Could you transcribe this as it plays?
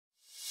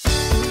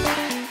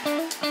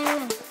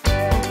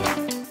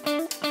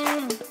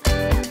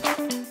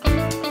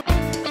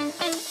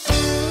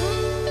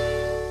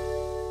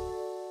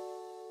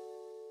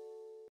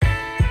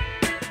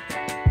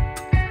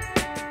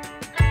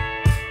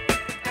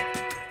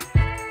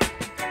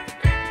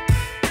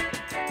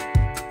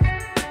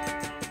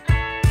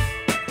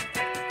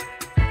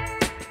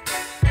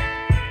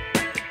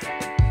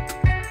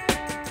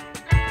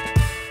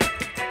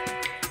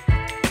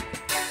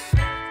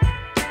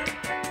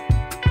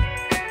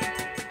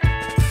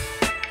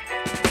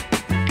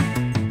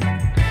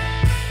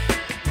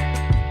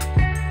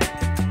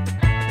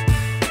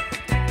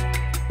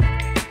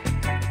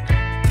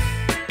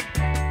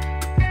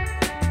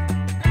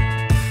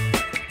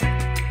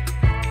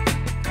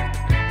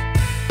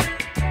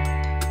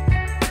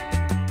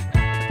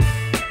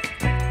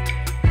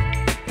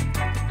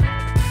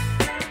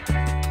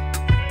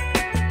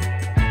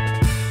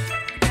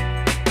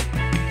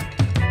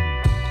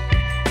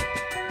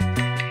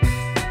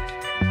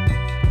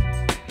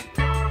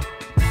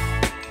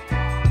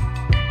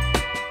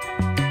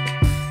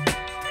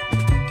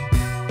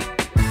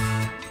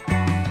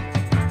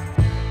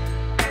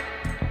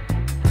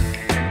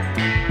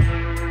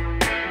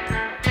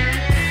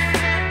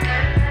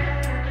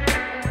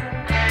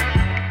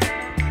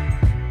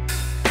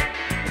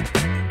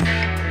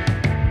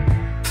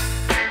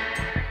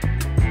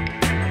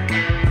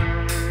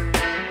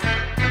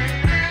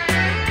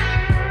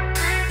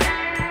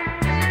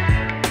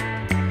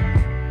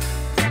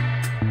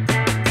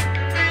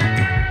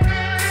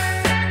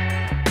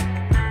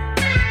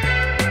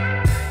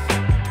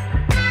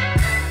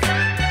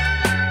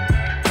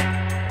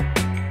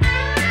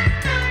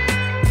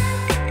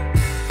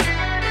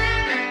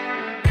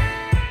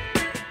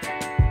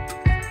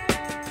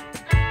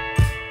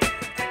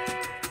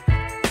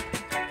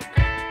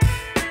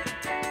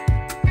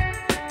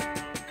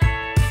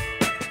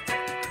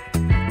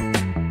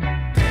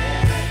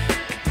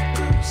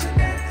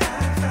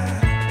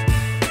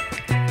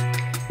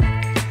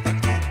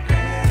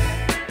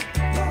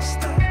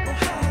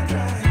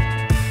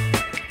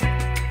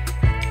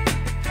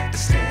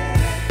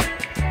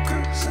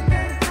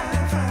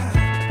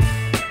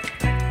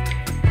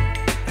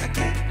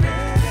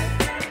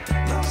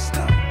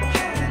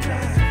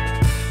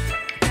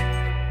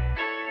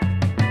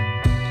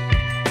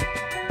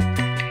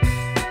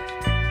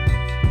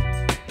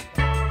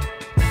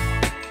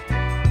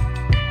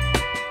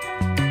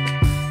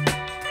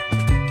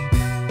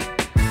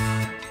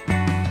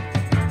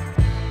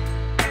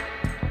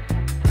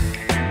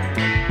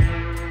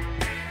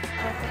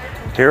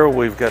Here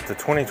we've got the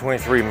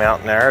 2023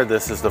 Mountain Aire.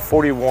 This is the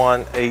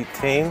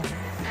 4118.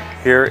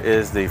 Here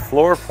is the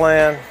floor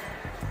plan.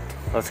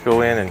 Let's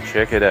go in and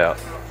check it out.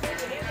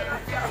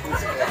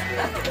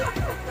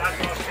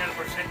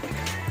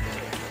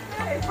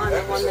 I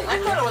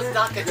thought it was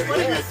docket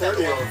 20.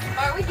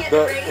 Are we getting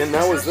ready? And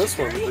that was this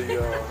one.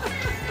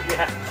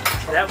 Yeah,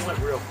 that went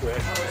real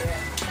quick.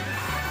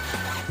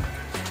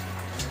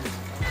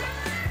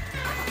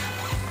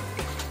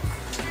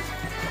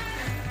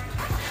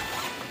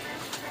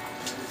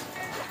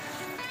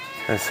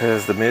 This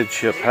has the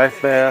midship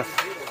half bath.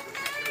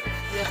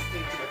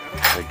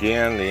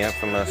 Again, the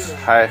infamous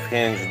half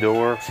hinge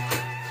door.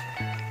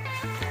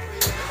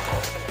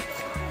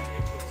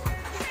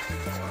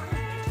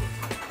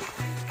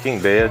 King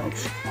bed.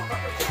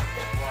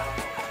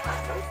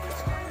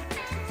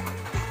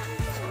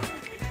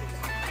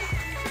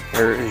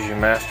 Here is your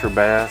master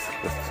bath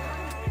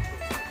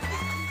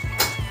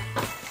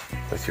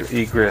with your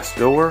egress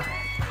door.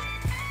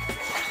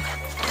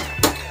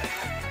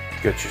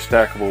 Got your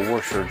stackable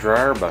washer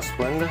dryer by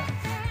Splenda.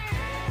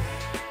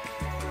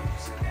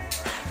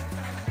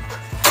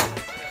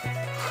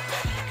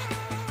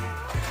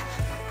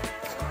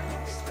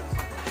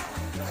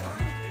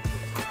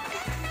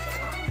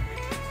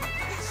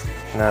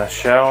 Nice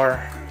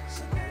shower.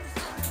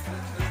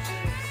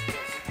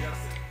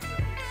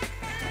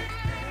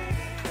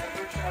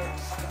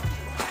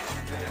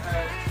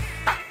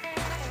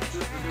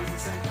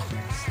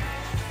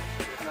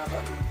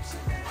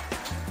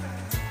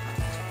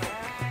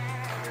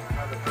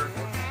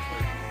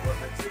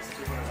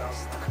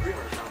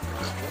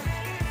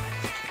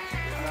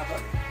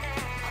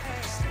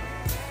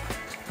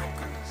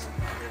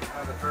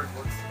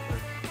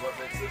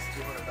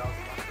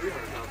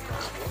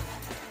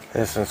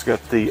 This one's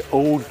got the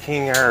old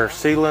King Aire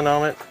ceiling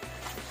on it,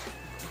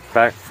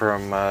 back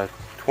from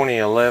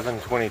 2011,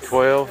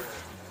 2012.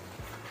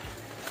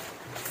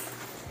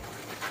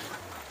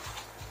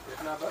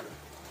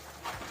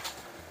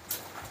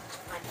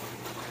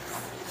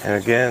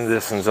 And again,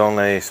 this one's on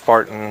a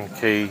Spartan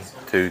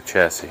K2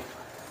 chassis.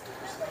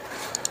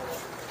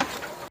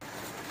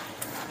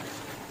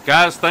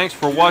 Guys, thanks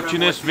for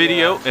watching this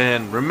video,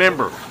 and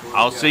remember,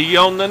 I'll see you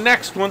on the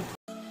next one.